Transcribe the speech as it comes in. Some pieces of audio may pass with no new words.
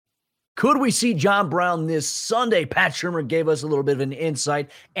Could we see John Brown this Sunday? Pat Shermer gave us a little bit of an insight,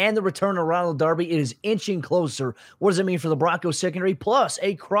 and the return of Ronald Darby. It is inching closer. What does it mean for the Broncos secondary? Plus,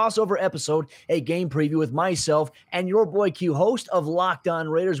 a crossover episode, a game preview with myself and your boy Q, host of Locked On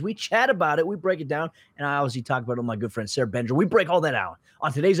Raiders. We chat about it, we break it down, and I obviously talk about it with my good friend Sarah Benger. We break all that out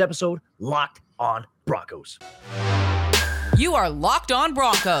on today's episode, Locked On Broncos. You are Locked On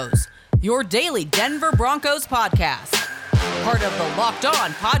Broncos, your daily Denver Broncos podcast. Part of the Locked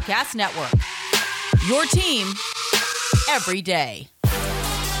On Podcast Network. Your team every day.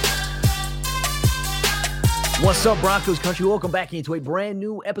 What's up, Broncos country? Welcome back into a brand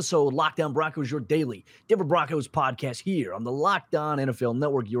new episode, Locked On Broncos, your daily Denver Broncos podcast here on the Locked On NFL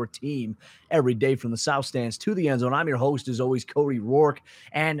Network, your team every day from the South Stands to the end zone. I'm your host, as always, Cody Rourke,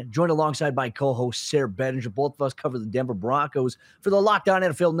 and joined alongside by co-host Sarah Bettinger. Both of us cover the Denver Broncos for the Locked On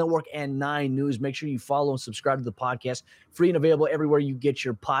NFL Network and 9 News. Make sure you follow and subscribe to the podcast, free and available everywhere you get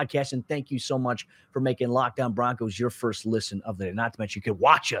your podcast. And thank you so much for making Locked On Broncos your first listen of the day. Not to mention, you can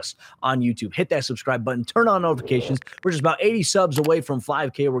watch us on YouTube. Hit that subscribe button, turn on notifications. We're just about 80 subs away from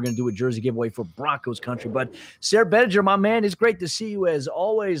 5K. We're going to do a jersey giveaway for Broncos country. But Sarah Bettinger, my man, it's great to see you as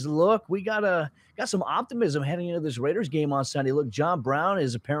always. Look, we got some optimism heading into this Raiders game on Sunday. Look, John Brown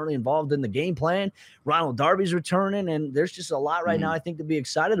is apparently involved in the game plan. Ronald Darby's returning, and there's just a lot right now I think to be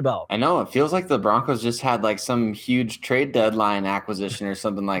excited about. I know. It feels like the Broncos just had like some huge trade deadline acquisition or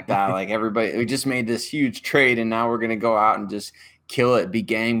something like that. Like we just made this huge trade, and now we're going to go out and just kill it, be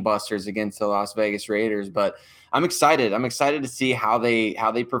gangbusters against the Las Vegas Raiders. But I'm excited. I'm excited to see how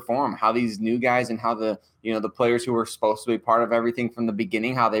they perform, how these new guys and how the players who were supposed to be part of everything from the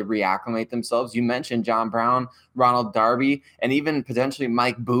beginning, how they reacclimate themselves. You mentioned John Brown, Ronald Darby, and even potentially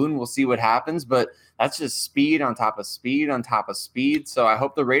Mike Boone. We'll see what happens, but that's just speed on top of speed on top of speed. So I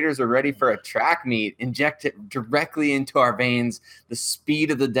hope the Raiders are ready for a track meet, inject it directly into our veins, the speed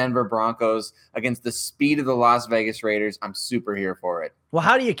of the Denver Broncos against the speed of the Las Vegas Raiders. I'm super here for it. Well,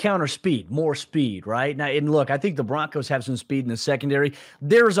 how do you counter speed? More speed, right? Now, and look, I think the Broncos have some speed in the secondary.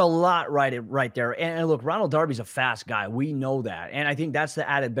 There's a lot right there. And look, Ronald Darby's a fast guy. We know that. And I think that's the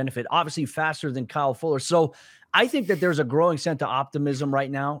added benefit. Obviously faster than Kyle Fuller. So I think that there's a growing sense of optimism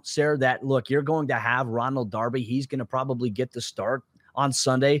right now, Sarah, that, look, you're going to have Ronald Darby. He's going to probably get the start on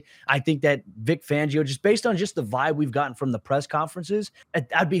Sunday. I think that Vic Fangio, just based on just the vibe we've gotten from the press conferences,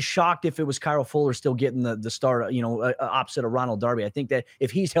 I'd be shocked if it was Kyle Fuller still getting the start, opposite of Ronald Darby. I think that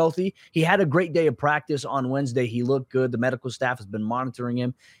if he's healthy, he had a great day of practice on Wednesday. He looked good. The medical staff has been monitoring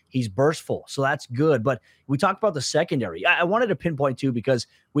him. He's burstful, so that's good. But we talked about the secondary. I wanted to pinpoint, too, because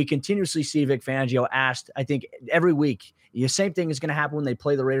we continuously see Vic Fangio asked, I think, every week, the same thing is going to happen when they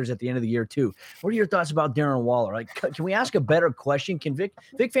play the Raiders at the end of the year, too. What are your thoughts about Darren Waller? Like, can we ask a better question? Can Vic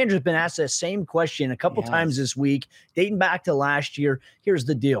Fangio has been asked that same question a couple times this week, dating back to last year. Here's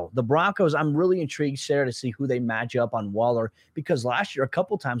the deal. The Broncos, I'm really intrigued, Sarah, to see who they match up on Waller, because last year, a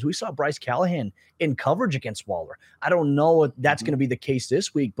couple times, we saw Bryce Callahan in coverage against Waller. I don't know if that's going to be the case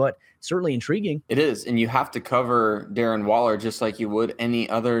this week, but certainly intriguing. It is, and you have to cover Darren Waller just like you would any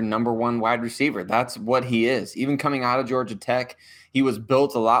other number one wide receiver. That's what he is. Even coming out of Georgia Tech, he was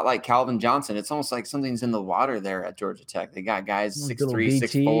built a lot like Calvin Johnson. It's almost like something's in the water there at Georgia Tech. They got guys 6'3",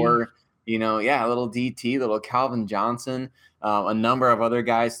 6'4", a little DT, little Calvin Johnson, a number of other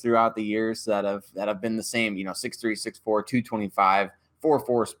guys throughout the years that have been the same, 6'3", 6'4", 225,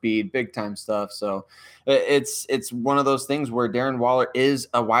 4.4 speed, big time stuff. So it's one of those things where Darren Waller is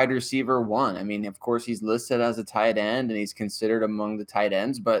a wide receiver one. I mean, of course, he's listed as a tight end and he's considered among the tight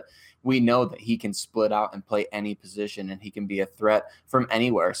ends, but we know that he can split out and play any position and he can be a threat from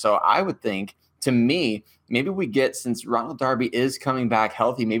anywhere. So I would think, to me, maybe we get, since Ronald Darby is coming back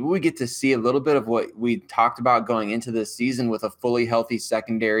healthy, maybe we get to see a little bit of what we talked about going into this season with a fully healthy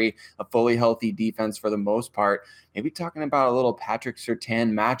secondary, a fully healthy defense for the most part. Maybe talking about a little Patrick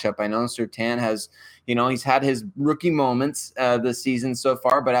Surtain matchup. I know Surtain has, he's had his rookie moments this season so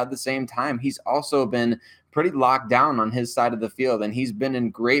far, but at the same time, he's also been pretty locked down on his side of the field, and he's been in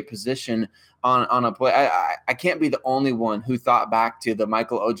great position on a play. I can't be the only one who thought back to the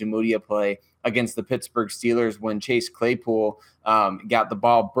Michael Ojemudia play against the Pittsburgh Steelers when Chase Claypool got the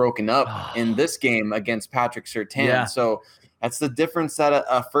ball broken up in this game against Patrick Surtain. Yeah. So that's the difference that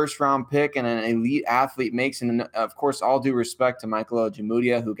a first-round pick and an elite athlete makes. And, of course, all due respect to Michael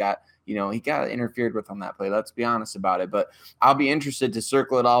Ojemudia, who got he got interfered with on that play. Let's be honest about it. But I'll be interested to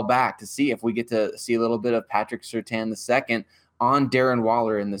circle it all back to see if we get to see a little bit of Patrick Surtain II on Darren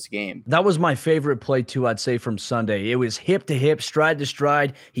Waller in this game. That was my favorite play, too, I'd say, from Sunday. It was hip to hip, stride to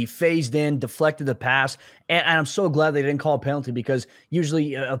stride. He phased in, deflected the pass. And I'm so glad they didn't call a penalty, because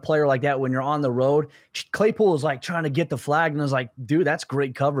usually a player like that, when you're on the road, Claypool was like trying to get the flag, and I was like, dude, that's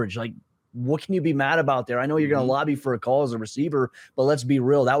great coverage. Like, what can you be mad about there? I know you're going to lobby for a call as a receiver, but let's be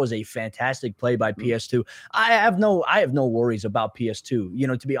real. That was a fantastic play by PS2. I have no worries about PS2. You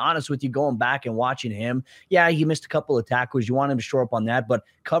know, to be honest with you, going back and watching him, yeah, he missed a couple of tackles. You want him to shore up on that, but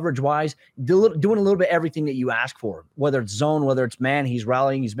coverage wise, doing a little bit everything that you ask for, whether it's zone, whether it's man, he's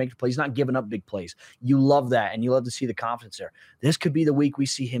rallying, he's making plays, he's not giving up big plays. You love that, and you love to see the confidence there. This could be the week we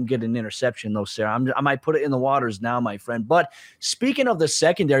see him get an interception, though, Sarah. I might put it in the waters now, my friend. But speaking of the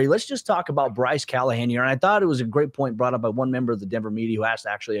secondary, let's just talk about Bryce Callahan here. And I thought it was a great point brought up by one member of the Denver media who asked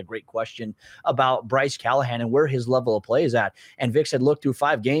actually a great question about Bryce Callahan and where his level of play is at. And Vic said, look, through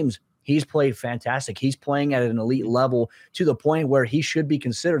 5 games, he's played fantastic. He's playing at an elite level to the point where he should be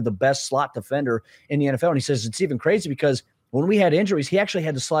considered the best slot defender in the NFL. And he says it's even crazy because when we had injuries, he actually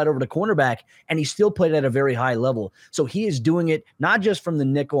had to slide over to cornerback, and he still played at a very high level. So he is doing it not just from the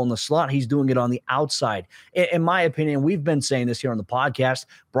nickel and the slot, he's doing it on the outside. In my opinion, we've been saying this here on the podcast,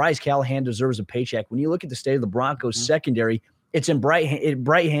 Bryce Callahan deserves a paycheck. When you look at the state of the Broncos secondary, it's in bright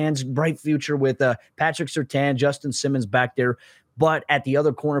hands, bright future with Patrick Surtain, Justin Simmons back there. But at the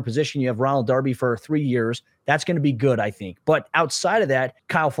other corner position, you have Ronald Darby for 3 years. That's going to be good, I think. But outside of that,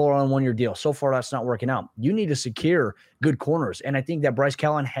 Kyle Fuller on a 1-year deal. So far, that's not working out. You need to secure good corners. And I think that Bryce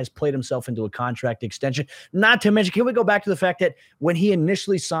Callahan has played himself into a contract extension. Not to mention, can we go back to the fact that when he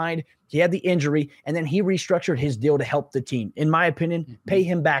initially signed, he had the injury, and then he restructured his deal to help the team. In my opinion, pay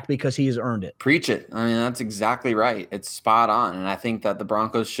him back because he has earned it. Preach it. I mean, that's exactly right. It's spot on. And I think that the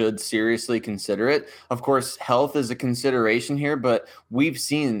Broncos should seriously consider it. Of course, health is a consideration here, but we've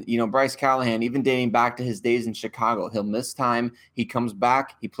seen, Bryce Callahan, even dating back to his days in Chicago, he'll miss time. He comes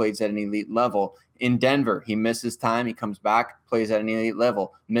back. He plays at an elite level. In Denver, he misses time. He comes back, plays at an elite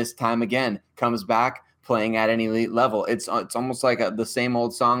level. Missed time again, comes back, playing at an elite level. It's almost like the same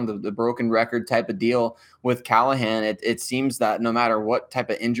old song, the broken record type of deal with Callahan. It seems that no matter what type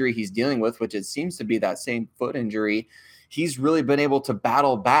of injury he's dealing with, which it seems to be that same foot injury, he's really been able to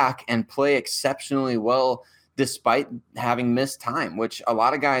battle back and play exceptionally well despite having missed time, which a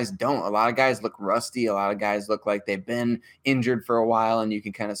lot of guys don't. A lot of guys look rusty. A lot of guys look like they've been injured for a while, and you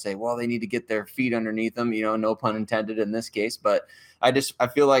can kind of say, well, they need to get their feet underneath them, no pun intended in this case. But I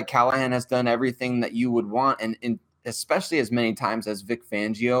feel like Callahan has done everything that you would want, and especially as many times as Vic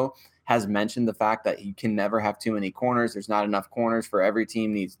Fangio has mentioned the fact that you can never have too many corners. There's not enough corners for every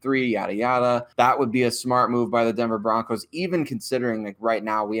team needs 3, yada, yada. That would be a smart move by the Denver Broncos, even considering like right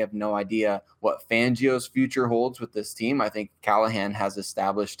now we have no idea what Fangio's future holds with this team. I think Callahan has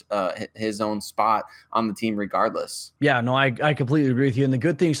established his own spot on the team regardless. Yeah, no, I completely agree with you. And the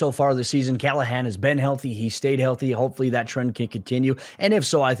good thing so far this season, Callahan has been healthy. He stayed healthy. Hopefully that trend can continue. And if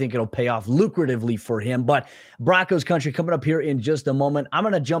so, I think it'll pay off lucratively for him. But Broncos country coming up here in just a moment. I'm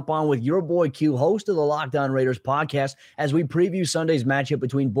going to jump on with your boy Q, host of the Locked On Raiders podcast, as we preview Sunday's matchup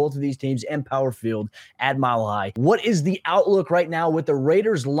between both of these teams in Power Field at Mile High. What is the outlook right now with the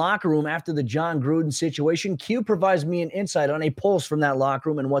Raiders locker room after the John Gruden situation? Q provides me an insight on a pulse from that locker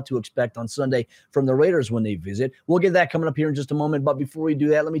room and what to expect on Sunday from the Raiders when they visit. We'll get that coming up here in just a moment. But before we do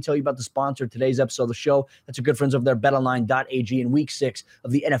that, let me tell you about the sponsor of today's episode of the show. That's our good friends over there, BetOnline.ag. And week 6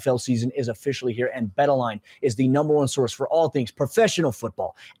 of the NFL season is officially here, and BetOnline is the number one source for all things professional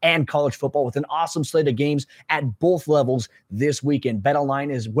football and college football, with an awesome slate of games at both levels this weekend.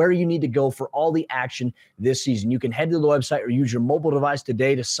 BetOnline is where you need to go for all the action this season. You can head to the website or use your mobile device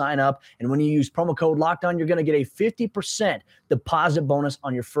today to sign up. And when you use promo code LOCKEDON, you're going to get a 50% deposit bonus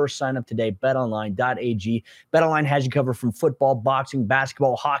on your first sign up today. BetOnline.ag. BetOnline has you covered from football, boxing,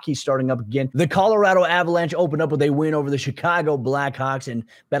 basketball, hockey starting up again. The Colorado Avalanche opened up with a win over the Chicago Blackhawks, and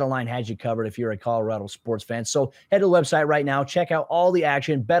BetOnline has you covered if you're a Colorado sports fan. So head to the website right now. Check out all the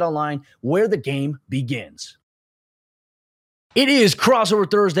action. BetOnline, where the game begins. It is Crossover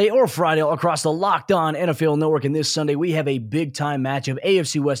Thursday or Friday all across the Locked On NFL Network, and this Sunday we have a big-time matchup.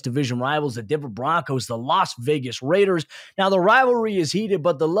 AFC West Division rivals, the Denver Broncos, the Las Vegas Raiders. Now, the rivalry is heated,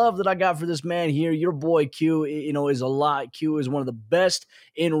 but the love that I got for this man here, your boy Q, is a lot. Q is one of the best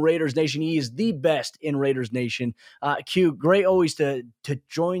in Raiders Nation. He is the best in Raiders Nation. Q, great always to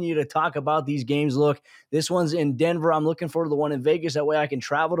join you to talk about these games. Look, this one's in Denver. I'm looking forward to the one in Vegas. That way I can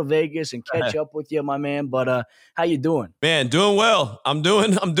travel to Vegas and catch up with you, my man. But how you doing? Man, doing well. I'm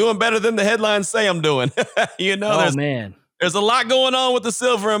doing better than the headlines say I'm doing. There's a lot going on with the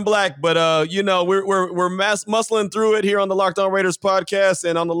silver and black, but we're muscling through it here on the Locked On Raiders podcast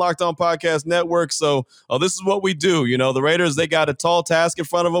and on the Locked On Podcast Network. So this is what we do. The Raiders, they got a tall task in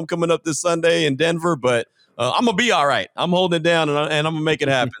front of them coming up this Sunday in Denver, but I'm gonna be all right. I'm holding it down and I'm gonna make it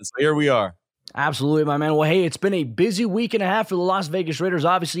happen. So here we are. Absolutely, my man. Well, hey, it's been a busy week and a half for the Las Vegas Raiders.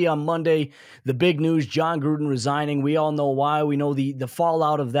 Obviously, on Monday, the big news, John Gruden resigning. We all know why. We know the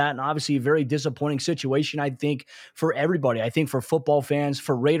fallout of that, and obviously a very disappointing situation, I think, for everybody. I think for football fans,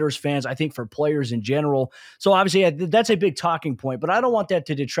 for Raiders fans, I think for players in general. So obviously, that's a big talking point, but I don't want that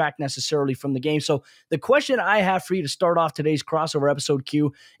to detract necessarily from the game. So the question I have for you to start off today's crossover episode,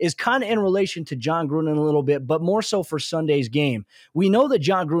 Q, is kind of in relation to John Gruden a little bit, but more so for Sunday's game. We know that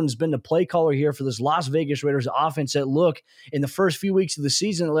John Gruden's been the play caller here for this Las Vegas Raiders offense that, look, in the first few weeks of the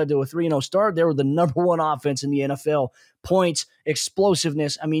season that led to a 3-0 start, they were the number one offense in the NFL. Points,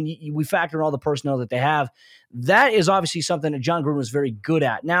 explosiveness. I mean, we factor in all the personnel that they have. That is obviously something that John Gruden was very good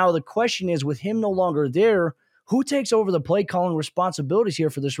at. Now, the question is, with him no longer there, who takes over the play calling responsibilities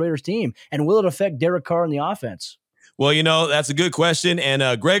here for this Raiders team? And will it affect Derek Carr and the offense? Well, that's a good question.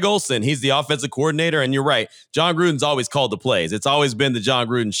 And Greg Olsen, he's the offensive coordinator. And you're right. John Gruden's always called the plays. It's always been the John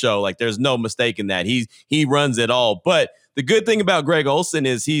Gruden show. Like, there's no mistake in that. He runs it all. But the good thing about Greg Olsen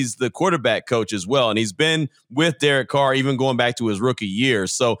is he's the quarterback coach as well. And he's been with Derek Carr even going back to his rookie year.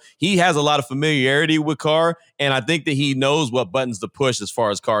 So he has a lot of familiarity with Carr. And I think that he knows what buttons to push as far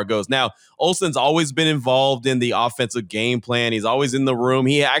as Carr goes. Now, Olsen's always been involved in the offensive game plan. He's always in the room.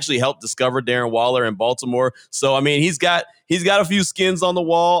 He actually helped discover Darren Waller in Baltimore. So, I mean, he's got a few skins on the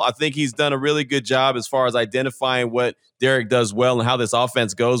wall. I think he's done a really good job as far as identifying what Derek does well and how this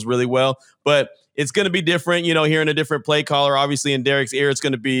offense goes really well. But it's going to be different, hearing a different play caller. Obviously, in Derek's ear, it's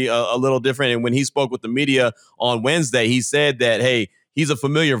going to be a little different. And when he spoke with the media on Wednesday, he said that, hey, he's a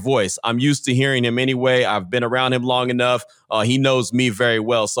familiar voice. I'm used to hearing him anyway. I've been around him long enough. He knows me very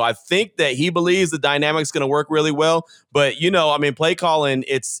well. So I think that he believes the dynamic's going to work really well. But, play calling,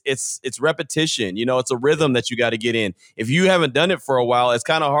 it's repetition. It's a rhythm that you got to get in. If you haven't done it for a while, it's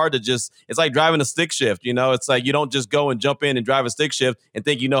kind of hard to it's like driving a stick shift. It's like you don't just go and jump in and drive a stick shift and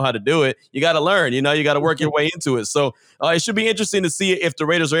think you know how to do it. You got to learn, you got to work your way into it. So it should be interesting to see if the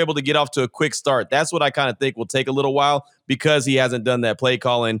Raiders are able to get off to a quick start. That's what I kind of think will take a little while because he hasn't done that play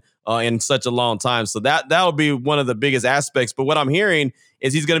calling in such a long time. So that'll be one of the biggest aspects. But what I'm hearing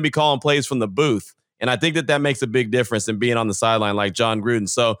is he's going to be calling plays from the booth. And I think that makes a big difference in being on the sideline like John Gruden.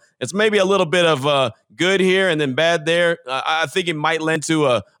 So it's maybe a little bit of good here and then bad there. I think it might lend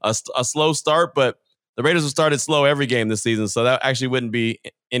to a slow start, but the Raiders have started slow every game this season. So that actually wouldn't be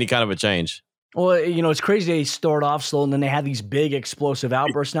any kind of a change. Well, it's crazy they start off slow and then they had these big explosive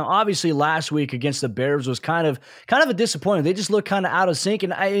outbursts. Now, obviously, last week against the Bears was kind of a disappointment. They just looked kind of out of sync.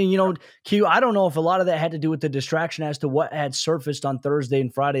 And Q, I don't know if a lot of that had to do with the distraction as to what had surfaced on Thursday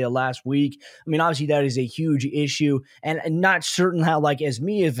and Friday of last week. I mean, obviously, that is a huge issue, and not certain how, like, as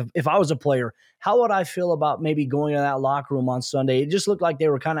me, if I was a player, how would I feel about maybe going to that locker room on Sunday? It just looked like they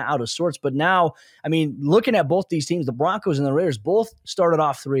were kind of out of sorts. But now, I mean, looking at both these teams, the Broncos and the Raiders both started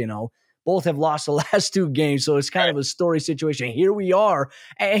off 3-0. Both have lost the last two games, so it's kind of a story situation. Here we are,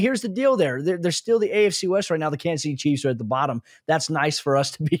 and here's the deal there. They're still the AFC West right now. The Kansas City Chiefs are at the bottom. That's nice for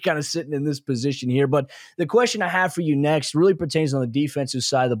us to be kind of sitting in this position here. But the question I have for you next really pertains on the defensive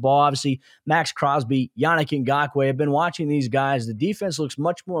side of the ball. Obviously, Max Crosby, Yannick Ngakoue, I've been watching these guys. The defense looks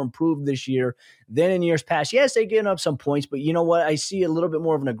much more improved this year than in years past. Yes, they're getting up some points, but you know what? I see a little bit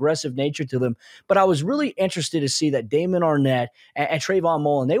more of an aggressive nature to them. But I was really interested to see that Damon Arnette and Trayvon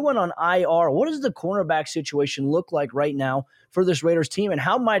Mullen, they went on IR. What does the cornerback situation look like right now for this Raiders team, and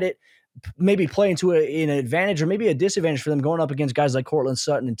how might it maybe play into an advantage or maybe a disadvantage for them going up against guys like Cortland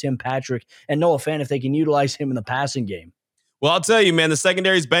Sutton and Tim Patrick and Noah Fant if they can utilize him in the passing game? Well, I'll tell you, man, the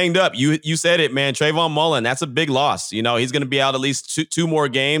secondary's banged up. You said it, man. Trayvon Mullen, that's a big loss. He's going to be out at least two more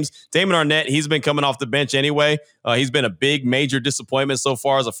games. Damon Arnette, he's been coming off the bench anyway. He's been a big, major disappointment so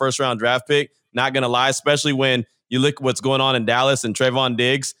far as a first-round draft pick. Not going to lie, especially when you look what's going on in Dallas and Trayvon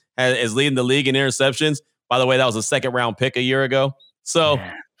Diggs is leading the league in interceptions. By the way, that was a second-round pick a year ago. So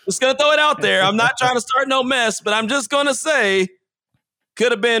just going to throw it out there. I'm not trying to start no mess, but I'm just going to say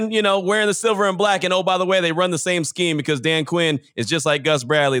could have been, wearing the silver and black. And, oh, by the way, they run the same scheme because Dan Quinn is just like Gus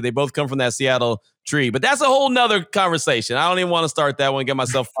Bradley. They both come from that Seattle tree. But that's a whole nother conversation. I don't even want to start that one and get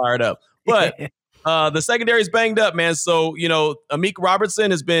myself fired up. But the secondary's banged up, man. So, Amik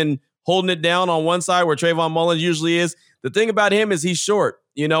Robertson has been holding it down on one side where Trayvon Mullen usually is. The thing about him is he's short,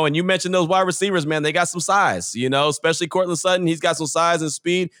 and you mentioned those wide receivers, man. They got some size, especially Cortland Sutton. He's got some size and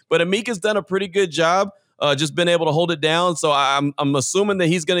speed. But Amik has done a pretty good job. Just been able to hold it down. So I'm assuming that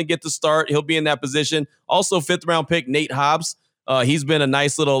he's going to get the start. He'll be in that position. Also, 5th-round pick Nate Hobbs. He's been a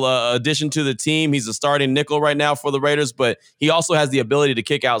nice little addition to the team. He's a starting nickel right now for the Raiders, but he also has the ability to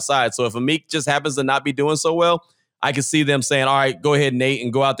kick outside. So if Amik just happens to not be doing so well, I can see them saying, all right, go ahead, Nate,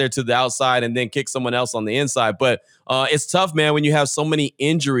 and go out there to the outside and then kick someone else on the inside. But it's tough, man, when you have so many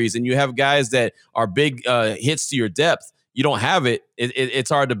injuries and you have guys that are big hits to your depth. You don't have it. It's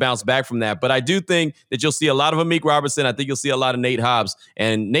hard to bounce back from that. But I do think that you'll see a lot of Amik Robertson. I think you'll see a lot of Nate Hobbs.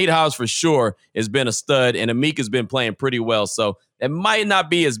 And Nate Hobbs, for sure, has been a stud, and Amik has been playing pretty well. So it might not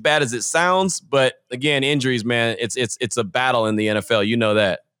be as bad as it sounds. But, again, injuries, man, it's a battle in the NFL. You know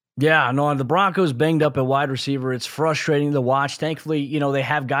that. Yeah, no, the Broncos banged up at wide receiver. It's frustrating to watch. Thankfully, they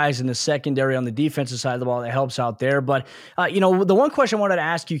have guys in the secondary on the defensive side of the ball that helps out there. But, the one question I wanted to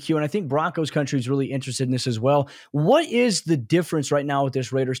ask you, Q, and I think Broncos country is really interested in this as well. What is the difference right now with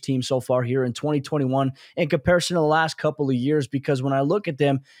this Raiders team so far here in 2021 in comparison to the last couple of years? Because when I look at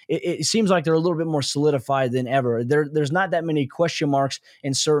them, it seems like they're a little bit more solidified than ever. There's not that many question marks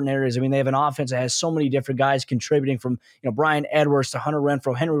in certain areas. I mean, they have an offense that has so many different guys contributing from, Brian Edwards to Hunter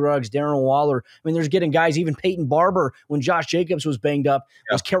Renfrow, Henry Ruggs, Darren Waller. I mean, there's getting guys, even Peyton Barber, when Josh Jacobs was banged up,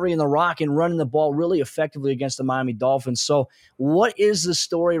 was carrying the rock and running the ball really effectively against the Miami Dolphins. So what is the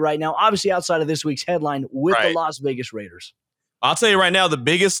story right now? Obviously, outside of this week's headline with the Las Vegas Raiders. I'll tell you right now, the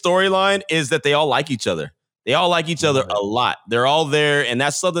biggest storyline is that they all like each other. They all like each other a lot. They're all there, and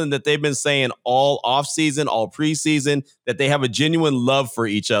that's something that they've been saying all offseason, all preseason, that they have a genuine love for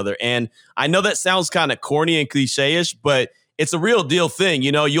each other. And I know that sounds kind of corny and cliche-ish, but it's a real deal thing.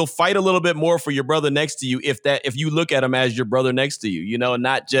 You'll fight a little bit more for your brother next to you if you look at him as your brother next to you,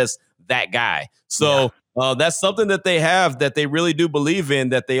 not just that guy. So that's something that they have, that they really do believe in,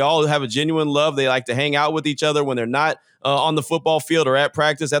 that they all have a genuine love. They like to hang out with each other when they're not on the football field or at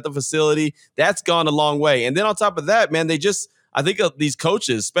practice at the facility. That's gone a long way. And then on top of that, man, I think these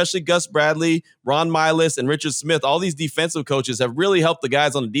coaches, especially Gus Bradley, Ron Miles, and Richard Smith, all these defensive coaches have really helped the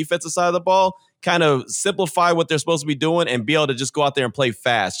guys on the defensive side of the ball kind of simplify what they're supposed to be doing and be able to just go out there and play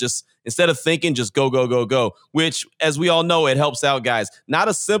fast. Just instead of thinking, just go, go, go, go, which, as we all know, it helps out guys. Not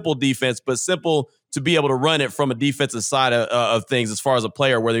a simple defense, but simple to be able to run it from a defensive side of things as far as a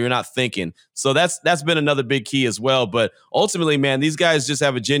player, whether you're not thinking. So that's been another big key as well. But ultimately, man, these guys just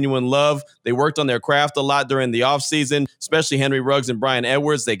have a genuine love. They worked on their craft a lot during the offseason, especially Henry Ruggs and Brian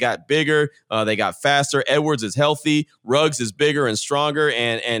Edwards. They got bigger. They got faster. Edwards is healthy. Ruggs is bigger and stronger.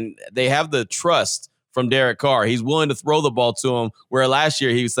 And they have the trust from Derek Carr. He's willing to throw the ball to him, where last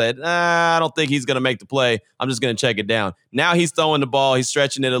year he said, I don't think he's going to make the play. I'm just going to check it down. Now he's throwing the ball. He's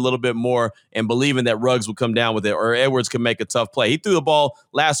stretching it a little bit more and believing that Ruggs will come down with it or Edwards can make a tough play. He threw the ball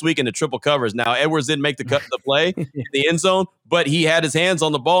last week in the triple covers. Now, Edwards didn't make the play in the end zone, but he had his hands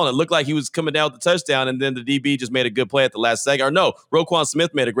on the ball, and it looked like he was coming down with the touchdown, and then the DB just made a good play at the last second. Or no, Roquan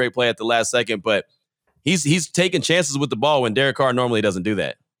Smith made a great play at the last second, but he's taking chances with the ball when Derek Carr normally doesn't do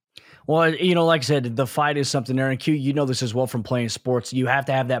that. Well, like I said, the fight is something there. And Q, you know this as well from playing sports. You have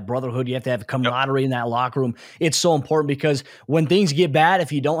to have that brotherhood. You have to have camaraderie in that locker room. It's so important because when things get bad,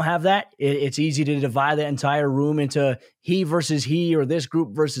 if you don't have that, it's easy to divide that entire room into he versus he or this group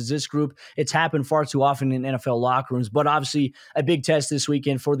versus this group. It's happened far too often in NFL locker rooms. But obviously, a big test this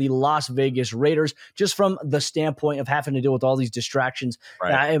weekend for the Las Vegas Raiders, just from the standpoint of having to deal with all these distractions.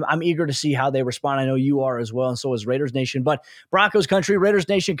 Right. I'm eager to see how they respond. I know you are as well, and so is Raiders Nation. But Broncos country, Raiders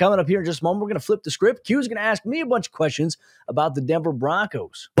Nation coming up here in just a moment. We're going to flip the script. Q's going to ask me a bunch of questions about the Denver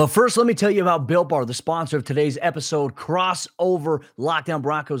Broncos. But first, let me tell you about Built Bar, the sponsor of today's episode, crossover Lockdown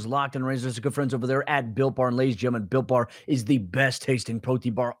Broncos, Lockdown Raiders. Good friends over there at Built Bar. And ladies and gentlemen, Built Bar is the best tasting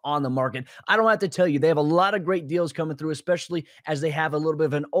protein bar on the market. I don't have to tell you, they have a lot of great deals coming through, especially as they have a little bit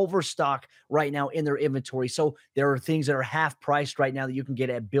of an overstock right now in their inventory. So there are things that are half priced right now that you can get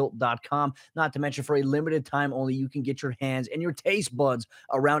at built.com. Not to mention, for a limited time only, you can get your hands and your taste buds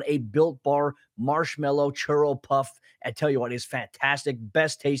around a Built Bar marshmallow churro puff. I tell you what, it's fantastic,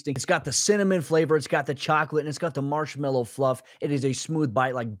 best tasting. It's got the cinnamon flavor, it's got the chocolate, and it's got the marshmallow fluff. It is a smooth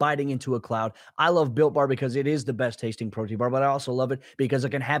bite, like biting into a cloud. I love Built Bar because it is the best tasting protein bar, but I also love it because I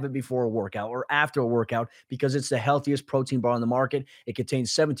can have it before a workout or after a workout because it's the healthiest protein bar on the market. It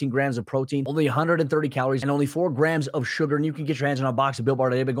contains 17 grams of protein, only 130 calories, and only 4 grams of sugar. And you can get your hands on a box of Built Bar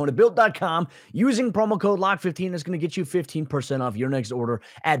today by going to Built.com, using promo code LOCK15. It's going to get you 15% off your next order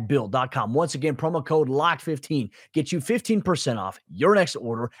at Built.com. Once again, promo code LOCK15 gets you 15% off your next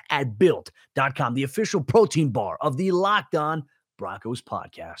order at Built.com, the official protein bar of the Locked On Broncos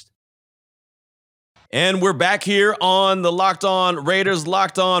podcast. And we're back here on the Locked On Raiders,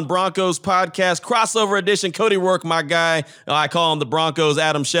 Locked On Broncos podcast, crossover edition. Cody Rourke, my guy. I call him the Broncos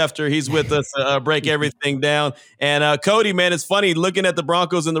Adam Schefter. He's with us to break everything down. And Cody, man, it's funny looking at the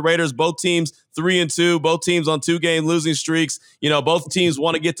Broncos and the Raiders, both teams 3-2, both teams on 2-game losing streaks. Both teams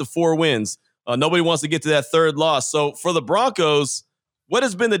want to get to 4 wins. Nobody wants to get to that third loss. So for the Broncos, What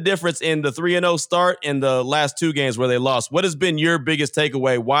has been the difference in the 3-0 start and the last 2 games where they lost? What has been your biggest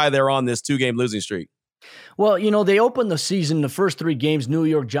takeaway why they're on this 2-game losing streak? Well, they opened the season, the first 3 games, New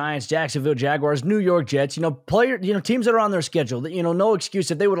York Giants, Jacksonville Jaguars, New York Jets, teams that are on their schedule, no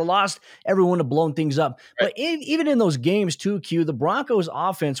excuse. If they would have lost, everyone would have blown things up. Right. But even in those games too, Q, the Broncos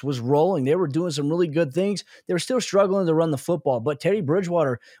offense was rolling. They were doing some really good things. They were still struggling to run the football, but Teddy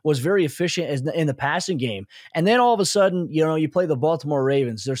Bridgewater was very efficient in the passing game. And then all of a sudden, you play the Baltimore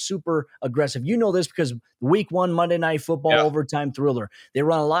Ravens. They're super aggressive. You know this because week 1 Monday Night Football overtime thriller. They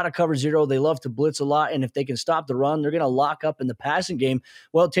run a lot of cover zero. They love to blitz a lot. And if they can stop the run, they're going to lock up in the passing game.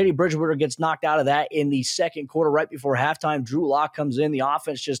 Well, Teddy Bridgewater gets knocked out of that in the second quarter right before halftime. Drew Lock comes in. The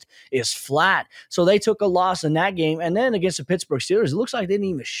offense just is flat. So they took a loss in that game. And then against the Pittsburgh Steelers, it looks like they didn't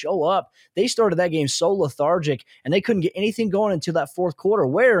even show up. They started that game so lethargic, and they couldn't get anything going until that fourth quarter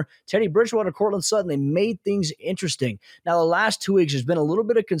where Teddy Bridgewater, Cortland Sutton, they made things interesting. Now, the last 2 weeks, there's been a little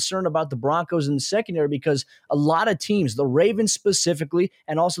bit of concern about the Broncos in the secondary because a lot of teams, the Ravens specifically,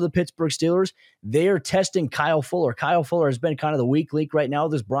 and also the Pittsburgh Steelers, they're testing Kyle Fuller. Kyle Fuller has been kind of the weak link right now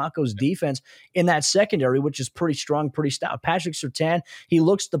of this Broncos defense in that secondary, which is pretty strong, pretty stout. Patrick Surtain, he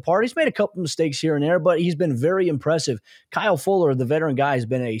looks the part. He's made a couple mistakes here and there, but he's been very impressive. Kyle Fuller, the veteran guy, has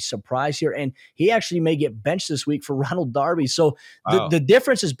been a surprise here, and he actually may get benched this week for Ronald Darby. So the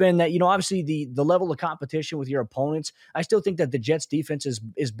difference has been that, obviously the level of competition with your opponents, I still think that the Jets defense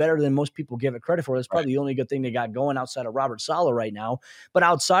is better than most people give it credit for. That's probably the only good thing they got going outside of Robert Saleh right now. But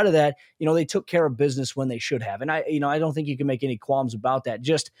outside of that, they took care of business when they should have. And I don't think you can make any qualms about that.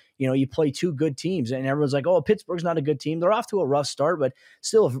 Just, you play 2 good teams and everyone's like, oh, Pittsburgh's not a good team. They're off to a rough start, but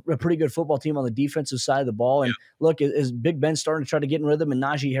still a pretty good football team on the defensive side of the ball. And look, as Big Ben's starting to try to get in rhythm and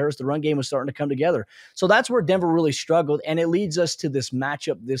Najee Harris, the run game was starting to come together. So that's where Denver really struggled. And it leads us to this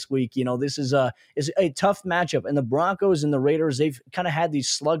matchup this week. This is a tough matchup. And the Broncos and the Raiders, they've kind of had these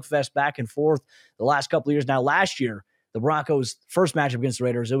slugfest back and forth the last couple of years. Now, last year, the Broncos' first matchup against the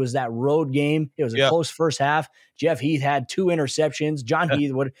Raiders, it was that road game. It was a close first half. Jeff Heath had 2 interceptions. John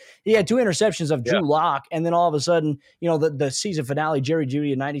Heath he had 2 interceptions of Drew Lock, and then all of a sudden, the season finale, Jerry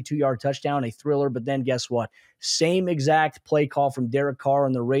Jeudy, a 92-yard touchdown, a thriller. But then guess what? Same exact play call from Derek Carr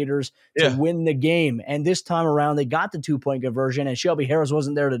and the Raiders to win the game. And this time around, they got the 2-point conversion, and Shelby Harris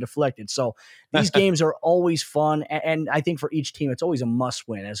wasn't there to deflect it. So these games are always fun, and I think for each team, it's always a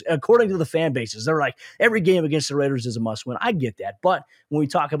must-win. As according to the fan bases, they're like, every game against the Raiders is a must-win. I get that. But when we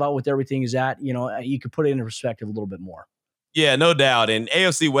talk about what everything is at, you could put it into perspective a little bit more. Yeah, no doubt. And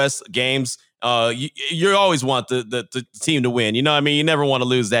AFC West games, you always want the team to win. You know what I mean? You never want to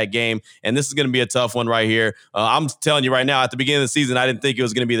lose that game. And this is going to be a tough one right here. I'm telling you right now, at the beginning of the season, I didn't think it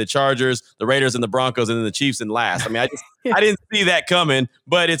was going to be the Chargers, the Raiders, and the Broncos, and then the Chiefs in last. I mean, I didn't see that coming,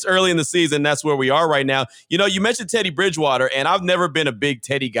 but it's early in the season. That's where we are right now. You mentioned Teddy Bridgewater, and I've never been a big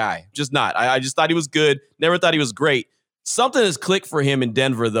Teddy guy. Just not. I just thought he was good. Never thought he was great. Something has clicked for him in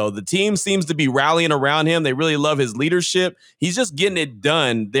Denver, though. The team seems to be rallying around him. They really love his leadership. He's just getting it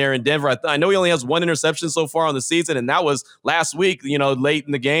done there in Denver. I know he only has 1 interception so far on the season, and that was last week, late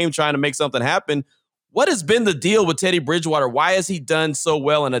in the game, trying to make something happen. What has been the deal with Teddy Bridgewater? Why has he done so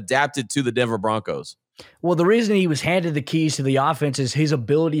well and adapted to the Denver Broncos? Well, the reason he was handed the keys to the offense is his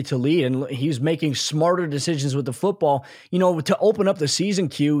ability to lead, and he's making smarter decisions with the football. To open up the season,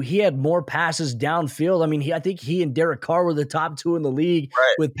 Q, he had more passes downfield. I mean, I think he and Derek Carr were the top 2 in the league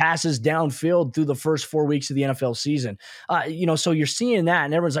with passes downfield through the first 4 weeks of the NFL season. So you're seeing that,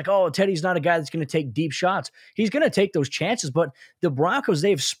 and everyone's like, oh, Teddy's not a guy that's going to take deep shots. He's going to take those chances, but the Broncos,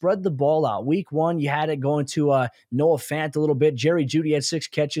 they've spread the ball out. Week 1, you had it going to Noah Fant a little bit. Jerry Jeudy had 6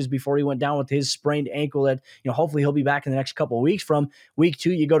 catches before he went down with his sprained ankle that, hopefully he'll be back in the next couple of weeks from. Week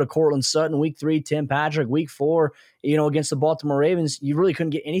 2, you go to Cortland Sutton. Week 3, Tim Patrick. Week 4, against the Baltimore Ravens, you really couldn't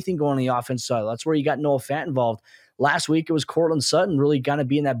get anything going on the offense side. That's where you got Noah Fant involved. Last week, it was Cortland Sutton really kind of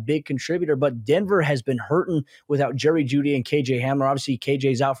being that big contributor, but Denver has been hurting without Jerry Jeudy and KJ Hamler. Obviously,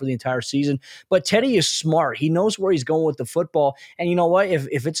 KJ's out for the entire season, but Teddy is smart. He knows where he's going with the football, and you know what?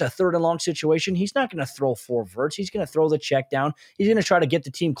 If it's a 3rd and long situation, he's not going to throw 4 verts. He's going to throw the check down. He's going to try to get the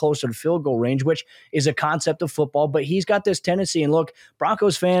team closer to field goal range, which is a concept of football, but he's got this tendency, and look,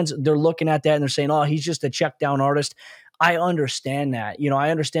 Broncos fans, they're looking at that, and they're saying, oh, he's just a check down artist. I understand that.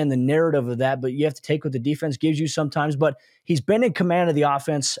 I understand the narrative of that, but you have to take what the defense gives you sometimes. But he's been in command of the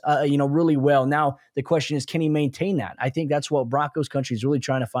offense, really well. Now, the question is, can he maintain that? I think that's what Broncos country is really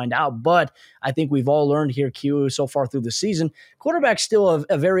trying to find out. But I think we've all learned here, Q, so far through the season, quarterback's still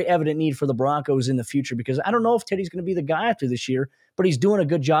a very evident need for the Broncos in the future, because I don't know if Teddy's going to be the guy after this year, but he's doing a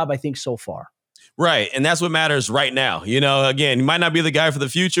good job, I think, so far. Right. And that's what matters right now. Again, he might not be the guy for the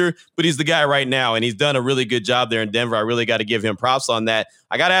future, but he's the guy right now. And he's done a really good job there in Denver. I really got to give him props on that.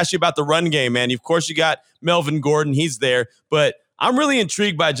 I got to ask you about the run game, man. Of course, you got Melvin Gordon. He's there. But I'm really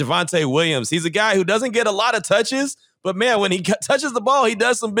intrigued by Javonte Williams. He's a guy who doesn't get a lot of touches, but man, when he touches the ball, he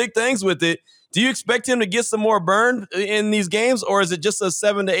does some big things with it. Do you expect him to get some more burn in these games, or is it just a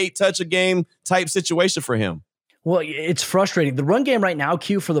 7 to 8 touch a game type situation for him? Well, it's frustrating. The run game right now,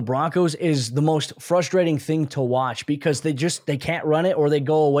 Q, for the Broncos is the most frustrating thing to watch because they can't run it or they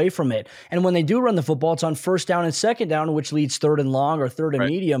go away from it. And when they do run the football, it's on first down and second down, which leads third and long or third and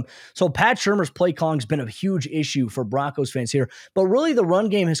medium. So Pat Shurmur's play calling has been a huge issue for Broncos fans here. But really the run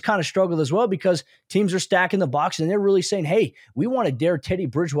game has kind of struggled as well because teams are stacking the box and they're really saying, hey, we want to dare Teddy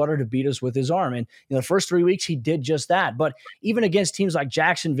Bridgewater to beat us with his arm. And the first 3 weeks he did just that. But even against teams like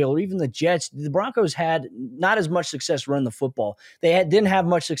Jacksonville or even the Jets, the Broncos had not as much success running the football. They didn't have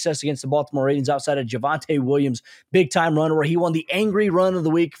much success against the Baltimore Ravens outside of Javonte Williams, big-time runner where he won the angry run of the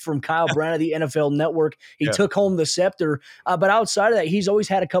week from Kyle Brandt of the NFL Network. He took home the scepter. But outside of that, he's always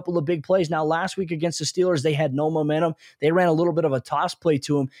had a couple of big plays. Now, last week against the Steelers, they had no momentum. They ran a little bit of a toss play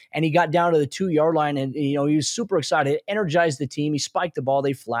to him, and he got down to the 2-yard line, and he was super excited. It energized the team. He spiked the ball.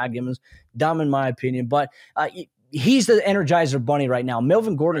 They flagged him. It was dumb in my opinion. But he's the Energizer Bunny right now.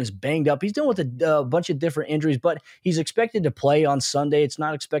 Melvin Gordon is banged up. He's dealing with a bunch of different injuries, but he's expected to play on Sunday. It's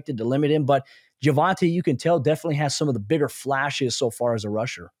not expected to limit him, but Javonte, you can tell, definitely has some of the bigger flashes so far as a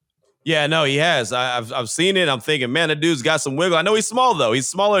rusher. Yeah, no, he has. I've seen it. I'm thinking, man, the dude's got some wiggle. I know he's small, though. He's a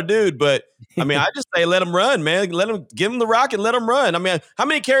smaller dude, but, I mean, I just say let him run, man. Give him the rock and let him run. I mean, how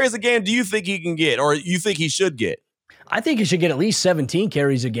many carries a game do you think he can get or you think he should get? I think he should get at least 17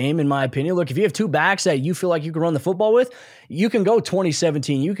 carries a game, in my opinion. Look, if you have two backs that you feel like you can run the football with, you can go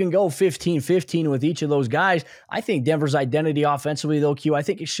 20-17. You can go 15-15 with each of those guys. I think Denver's identity offensively, though, Q, I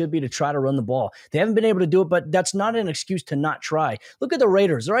think it should be to try to run the ball. They haven't been able to do it, but that's not an excuse to not try. Look at the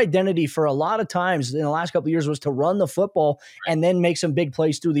Raiders. Their identity for a lot of times in the last couple of years was to run the football and then make some big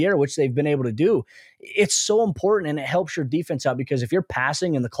plays through the air, which they've been able to do. It's so important, and it helps your defense out because if you're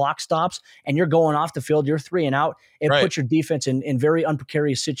passing and the clock stops and you're going off the field, you're 3 and out, it puts your defense in very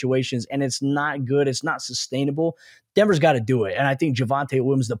unprecarious situations, and it's not good. It's not sustainable. Denver's got to do it, and I think Javonte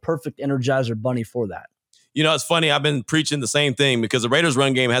Williams is the perfect Energizer Bunny for that. It's funny. I've been preaching the same thing because the Raiders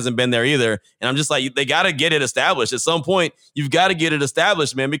run game hasn't been there either. And I'm just like, they got to get it established. At some point, you've got to get it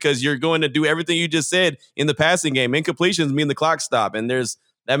established, man, because you're going to do everything you just said in the passing game. Incompletions mean the clock stop. And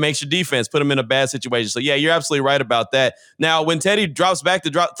that makes your defense put them in a bad situation. So, yeah, you're absolutely right about that. Now, when Teddy drops back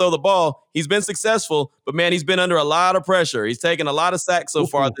to throw the ball, he's been successful. But, man, he's been under a lot of pressure. He's taken a lot of sacks so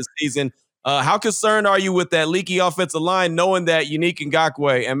far this season. How concerned are you with that leaky offensive line, knowing that Unique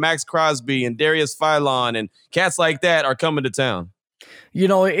Ngakoue and Max Crosby and Darius Philon and cats like that are coming to town?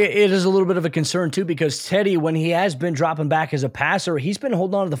 It is a little bit of a concern, too, because Teddy, when he has been dropping back as a passer, he's been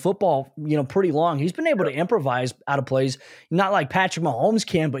holding on to the football, pretty long. He's been able to improvise out of plays, not like Patrick Mahomes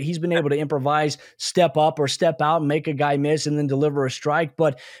can, but he's been able to improvise, step up or step out and make a guy miss and then deliver a strike.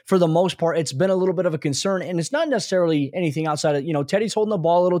 But for the most part, it's been a little bit of a concern, and it's not necessarily anything outside of, Teddy's holding the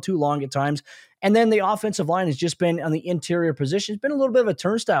ball a little too long at times. And then the offensive line has just been on the interior position. It's been a little bit of a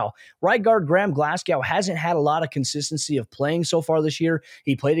turnstile. Right guard Graham Glasgow hasn't had a lot of consistency of playing so far this year.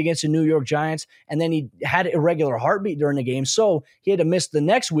 He played against the New York Giants, and then he had irregular heartbeat during the game. So he had to miss the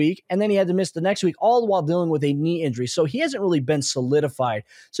next week, and then he had to miss the next week, all while dealing with a knee injury. So he hasn't really been solidified.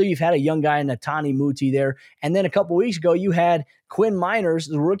 So you've had a young guy, Natani Muti, there. And then a couple weeks ago, you had Quinn Miners,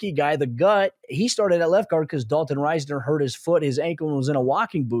 the rookie guy, the gut. He started at left guard because Dalton Reisner hurt his foot. His ankle was in a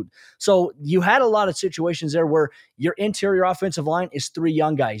walking boot. So you had a lot of situations there where your interior offensive line is 3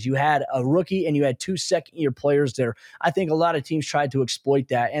 young guys. You had a rookie and you had 2 second-year players there. I think a lot of teams tried to exploit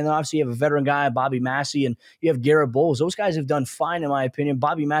that. And then obviously you have a veteran guy, Bobby Massey, and you have Garrett Bowles. Those guys have done fine, in my opinion.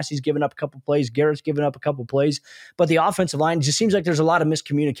 Bobby Massey's given up a couple plays. Garrett's given up a couple plays. But the offensive line just seems like there's a lot of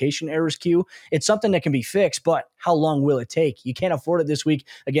miscommunication errors, Q. It's something that can be fixed, but how long will it take? You can't afford it this week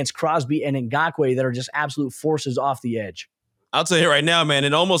against Crosby and Ngakoue that are just absolute forces off the edge. I'll tell you right now, man,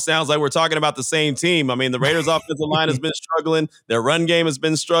 it almost sounds like we're talking about the same team. I mean, the Raiders' offensive line has been struggling. Their run game has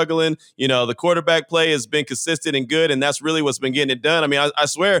been struggling. The quarterback play has been consistent and good, and that's really what's been getting it done. I mean, I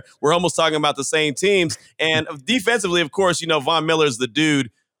swear we're almost talking about the same teams. And defensively, of course, Von Miller's the dude.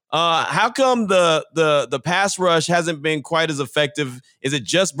 How come the pass rush hasn't been quite as effective? Is it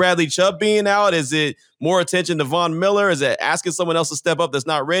just Bradley Chubb being out? Is it more attention to Von Miller? Is it asking someone else to step up that's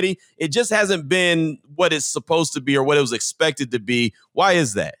not ready? It just hasn't been what it's supposed to be or what it was expected to be. Why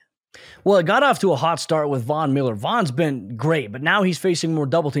is that? Well, it got off to a hot start with Von Miller. Von's been great, but now he's facing more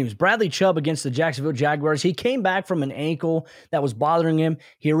double teams. Bradley Chubb against the Jacksonville Jaguars. He came back from an ankle that was bothering him.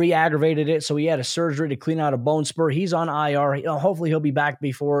 He re-aggravated it, so he had a surgery to clean out a bone spur. He's on IR. Hopefully he'll be back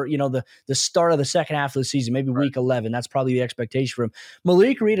before the start of the second half of the season, maybe week 11. That's probably the expectation for him.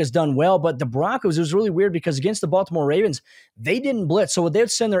 Malik Reed has done well, but the Broncos, it was really weird because against the Baltimore Ravens, they didn't blitz. So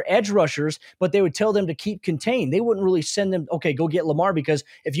they'd send their edge rushers, but they would tell them to keep contained. They wouldn't really send them, okay, go get Lamar, because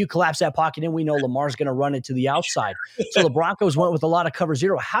if you collapse that pocket in, we know Lamar's going to run it to the outside. So the Broncos went with a lot of cover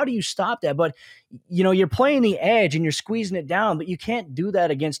zero. How do you stop that? But, you're playing the edge and you're squeezing it down, but you can't do that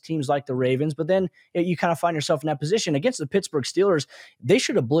against teams like the Ravens. But then you kind of find yourself in that position. Against the Pittsburgh Steelers, they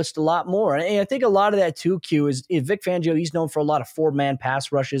should have blitzed a lot more. And I think a lot of that too, Q, is Vic Fangio, he's known for a lot of four-man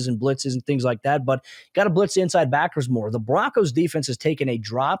pass rushes and blitzes and things like that, but got to blitz the inside backers more. The Broncos defense has taken a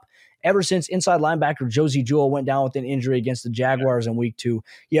drop ever since inside linebacker Josie Jewell went down with an injury against the Jaguars in week 2.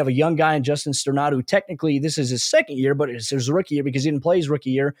 You have a young guy in Justin Sternado, who technically this is his second year, but it's his rookie year because he didn't play his rookie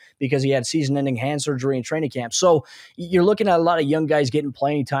year because he had season-ending hand surgery in training camp. So you're looking at a lot of young guys getting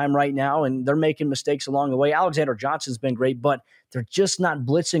playing time right now, and they're making mistakes along the way. Alexander Johnson's been great, but they're just not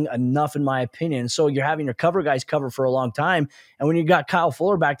blitzing enough, in my opinion. So you're having your cover guys cover for a long time. And when you got Kyle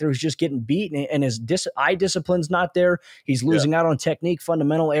Fuller back there who's just getting beat and his eye discipline's not there, he's losing out on technique,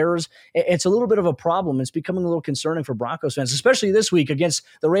 fundamental errors. It's a little bit of a problem. It's becoming a little concerning for Broncos fans, especially this week against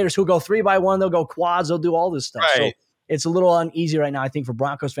the Raiders, who go 3-by-1, they'll go quads, they'll do all this stuff. Right. So it's a little uneasy right now, I think, for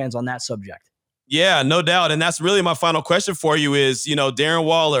Broncos fans on that subject. Yeah, no doubt. And that's really my final question for you is, Darren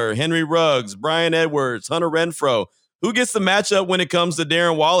Waller, Henry Ruggs, Brian Edwards, Hunter Renfrow. Who gets the matchup when it comes to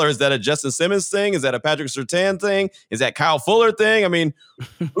Darren Waller? Is that a Justin Simmons thing? Is that a Patrick Surtain thing? Is that Kyle Fuller thing? I mean,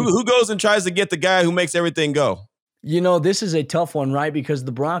 who goes and tries to get the guy who makes everything go? This is a tough one, right? Because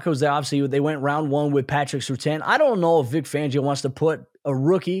the Broncos, they went round 1 with Patrick Surtain. I don't know if Vic Fangio wants to put a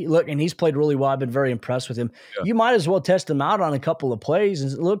rookie, look, and he's played really well. I've been very impressed with him. Yeah. You might as well test him out on a couple of plays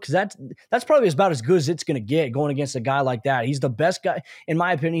and look, because that's probably about as good as it's going to get going against a guy like that. He's the best guy, in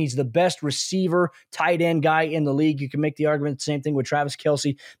my opinion. He's the best receiver, tight end guy in the league. You can make the argument the same thing with Travis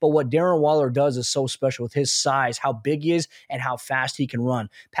Kelce, but what Darren Waller does is so special with his size, how big he is, and how fast he can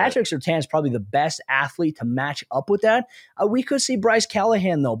run. Patrick Surtain is probably the best athlete to match up with that. We could see Bryce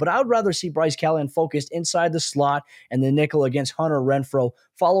Callahan, though, but I would rather see Bryce Callahan focused inside the slot and the nickel against Hunter Renfrow,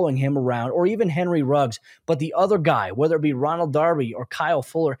 following him around, or even Henry Ruggs. But the other guy, whether it be Ronald Darby or Kyle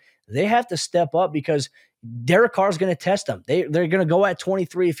Fuller, they have to step up because Derek Carr is going to test them. They're going to go at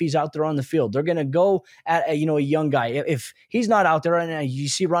 23 if he's out there on the field. They're going to go at a young guy. If he's not out there, and you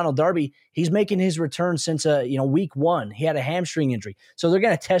see Ronald Darby, he's making his return since week 1. He had a hamstring injury, so they're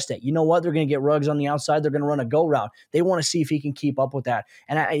going to test it. You know what? They're going to get Ruggs on the outside. They're going to run a go route. They want to see if he can keep up with that.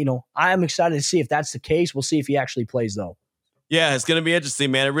 And I'm excited to see if that's the case. We'll see if he actually plays though. Yeah, it's going to be interesting,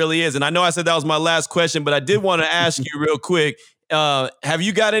 man. It really is. And I know I said that was my last question, but I did want to ask you real quick. Have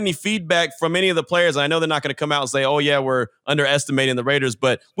you got any feedback from any of the players? I know they're not going to come out and say, oh, yeah, we're underestimating the Raiders.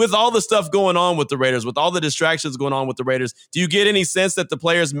 But with all the stuff going on with the Raiders, with all the distractions going on with the Raiders, do you get any sense that the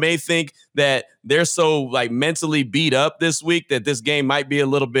players may think that they're so mentally beat up this week that this game might be a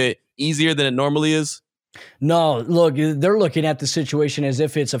little bit easier than it normally is? No, look, they're looking at the situation as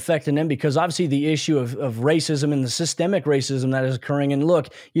if it's affecting them because obviously the issue of racism and the systemic racism that is occurring. And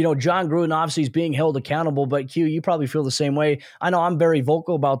look, John Gruden obviously is being held accountable, but Q, you probably feel the same way. I know I'm very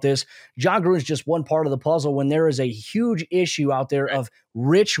vocal about this. John Gruden is just one part of the puzzle when there is a huge issue out there of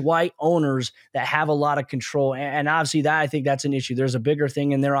rich white owners that have a lot of control. And obviously I think that's an issue. There's a bigger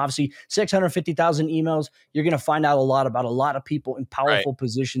thing in there. Obviously 650,000 emails. You're going to find out a lot about a lot of people in powerful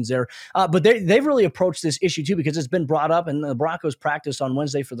positions there. But they've really approached this issue too, because it's been brought up and the Broncos practiced on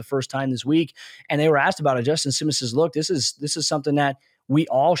Wednesday for the first time this week. And they were asked about it. Justin Simmons says, look, this is something that we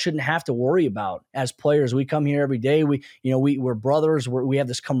all shouldn't have to worry about as players. We come here every day. We're brothers. We have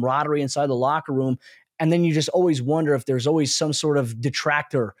this camaraderie inside the locker room. And then you just always wonder if there's always some sort of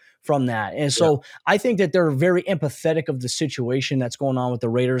detractor from that. And so I think that they're very empathetic of the situation that's going on with the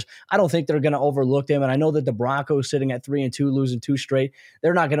Raiders. I don't think they're going to overlook them. And I know that the Broncos sitting at 3-2, losing 2 straight,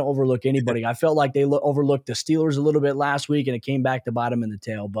 they're not going to overlook anybody. I felt like they overlooked the Steelers a little bit last week and it came back to bite them in the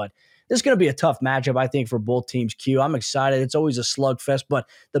tail. But this is going to be a tough matchup, I think, for both teams, Q. I'm excited. It's always a slugfest, but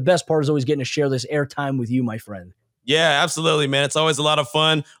the best part is always getting to share this airtime with you, my friend. Yeah, absolutely, man. It's always a lot of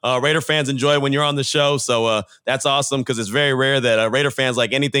fun. Raider fans enjoy when you're on the show. So that's awesome because it's very rare that Raider fans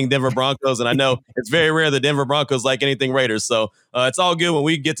like anything Denver Broncos. And I know it's very rare that Denver Broncos like anything Raiders. So it's all good when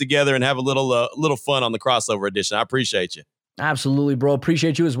we get together and have a little fun on the crossover edition. I appreciate you. Absolutely, bro.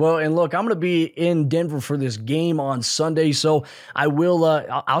 Appreciate you as well. And look, I'm going to be in Denver for this game on Sunday, so I will.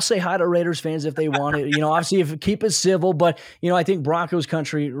 I'll say hi to Raiders fans if they want it. Obviously, keep it civil, but I think Broncos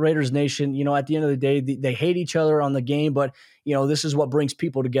country, Raiders nation. At the end of the day, they hate each other on the game, but this is what brings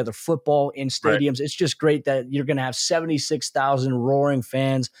people together. Football in stadiums. Right. It's just great that you're going to have 76,000 roaring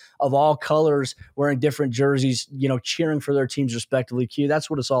fans of all colors wearing different jerseys, cheering for their teams respectively. Q, that's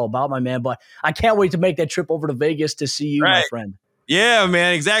what it's all about, my man. But I can't wait to make that trip over to Vegas to see you, my friend. Yeah,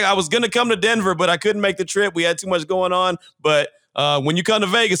 man, exactly. I was going to come to Denver, but I couldn't make the trip. We had too much going on. But when you come to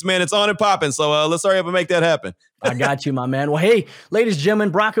Vegas, man, it's on and popping. So let's hurry up and make that happen. I got you, my man. Well, hey, ladies and gentlemen,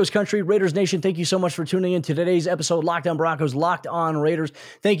 Broncos country, Raiders nation, thank you so much for tuning in to today's episode, Locked On Broncos, Locked On Raiders.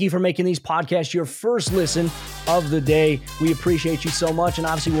 Thank you for making these podcasts your first listen of the day. We appreciate you so much, and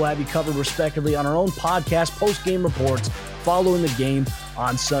obviously we'll have you covered respectively on our own podcast, post-game reports, following the game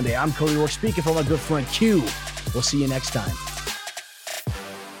on Sunday. I'm Cody Rourke, speaking for my good friend Q. We'll see you next time.